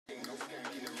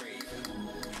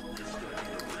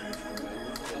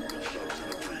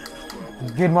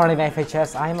Good morning,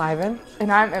 FHS. I'm Ivan.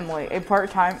 And I'm Emily, a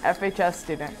part-time FHS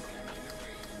student.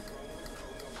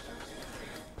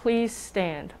 Please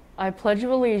stand. I pledge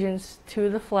allegiance to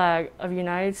the flag of the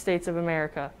United States of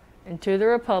America and to the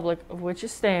republic of which it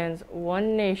stands,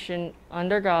 one nation,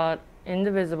 under God,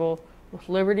 indivisible, with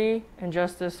liberty and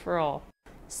justice for all.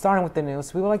 Starting with the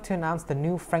news, we would like to announce the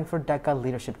new Frankfurt DECA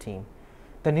leadership team.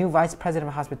 The new Vice President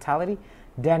of Hospitality,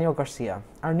 Daniel Garcia.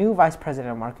 Our new Vice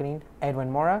President of Marketing,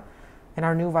 Edwin Mora. And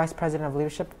our new Vice President of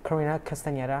Leadership, Karina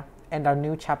Castañeda. And our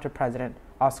new Chapter President,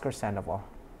 Oscar Sandoval.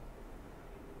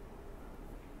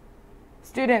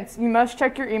 Students, you must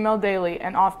check your email daily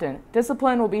and often.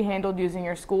 Discipline will be handled using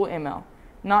your school email.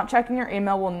 Not checking your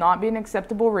email will not be an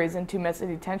acceptable reason to miss a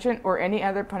detention or any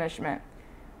other punishment.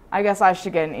 I guess I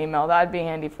should get an email. That'd be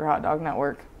handy for Hot Dog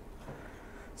Network.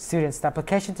 Students, the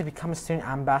application to become a student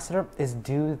ambassador is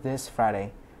due this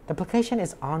Friday. The application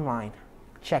is online.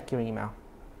 Check your email.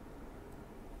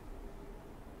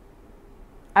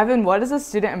 Evan, what is a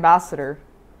student ambassador?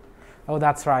 Oh,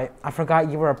 that's right. I forgot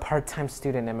you were a part-time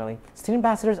student, Emily. Student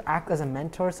ambassadors act as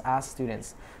mentors as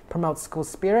students, promote school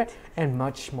spirit, and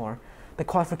much more. The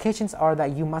qualifications are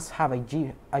that you must have a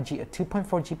 2.4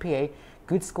 GPA,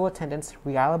 good school attendance,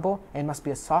 reliable, and must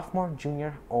be a sophomore,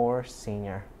 junior, or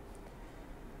senior.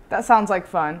 That sounds like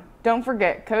fun. Don't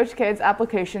forget, Coach Kids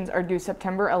applications are due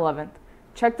September 11th.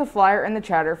 Check the flyer in the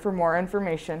chatter for more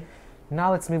information.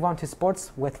 Now let's move on to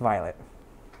sports with Violet.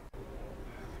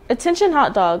 Attention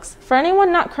hot dogs. For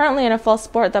anyone not currently in a fall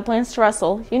sport that plans to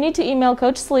wrestle, you need to email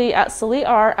Coach Slee at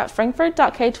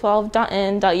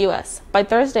sleer@frankfurt.k12.n.us by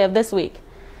Thursday of this week.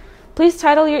 Please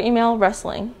title your email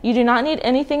Wrestling. You do not need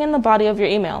anything in the body of your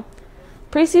email.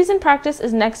 Preseason practice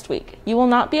is next week. You will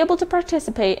not be able to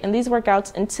participate in these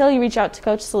workouts until you reach out to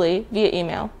Coach Slee via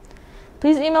email.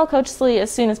 Please email Coach Slee as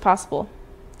soon as possible.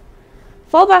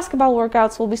 Fall basketball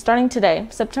workouts will be starting today,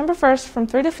 September 1st from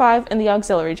 3 to 5 in the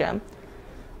auxiliary gym.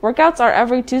 Workouts are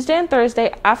every Tuesday and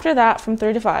Thursday after that from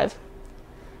 3 to 5.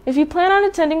 If you plan on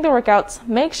attending the workouts,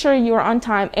 make sure you are on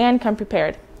time and come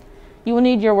prepared. You will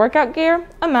need your workout gear,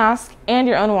 a mask, and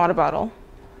your own water bottle.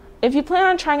 If you plan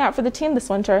on trying out for the team this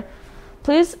winter,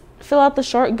 please fill out the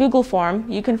short Google form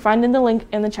you can find in the link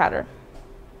in the chatter.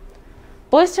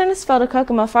 Boys tennis fell to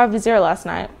Kokomo 5-0 last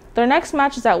night. Their next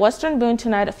match is at Western Boone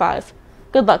tonight at 5.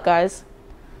 Good luck, guys.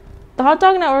 The Hot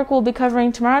Dog Network will be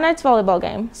covering tomorrow night's volleyball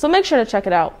game, so make sure to check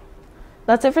it out.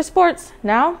 That's it for sports.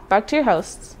 Now, back to your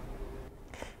hosts.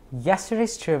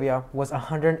 Yesterday's trivia was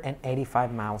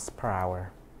 185 miles per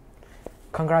hour.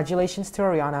 Congratulations to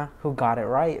Ariana, who got it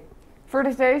right. For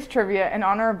today's trivia, in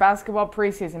honor of basketball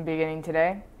preseason beginning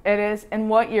today, it is, in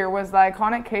what year was the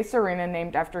iconic Case Arena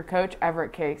named after Coach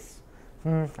Everett Case?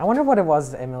 I wonder what it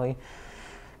was, Emily.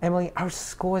 Emily, our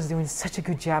school is doing such a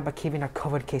good job at keeping our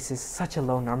COVID cases such a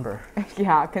low number.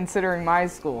 Yeah, considering my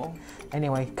school.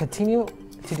 Anyway, continue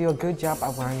to do a good job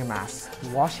at wearing your mask,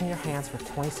 washing your hands for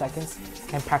 20 seconds,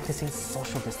 and practicing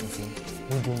social distancing.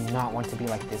 We do not want to be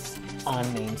like this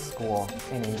unnamed school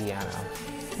in Indiana.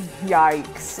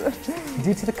 Yikes.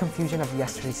 Due to the confusion of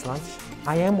yesterday's lunch,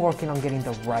 I am working on getting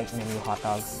the right menu hot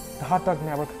dogs. The Hot Dog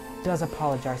Network does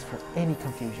apologize for any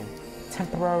confusion.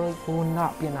 Temporarily, we will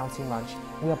not be announcing lunch.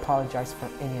 We apologize for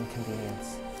any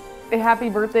inconvenience. A happy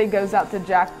birthday goes out to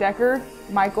Jack Decker,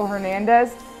 Michael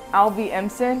Hernandez, Alvy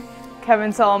Empson,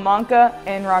 Kevin Salamanca,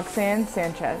 and Roxanne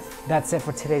Sanchez. That's it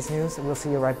for today's news. We'll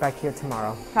see you right back here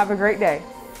tomorrow. Have a great day.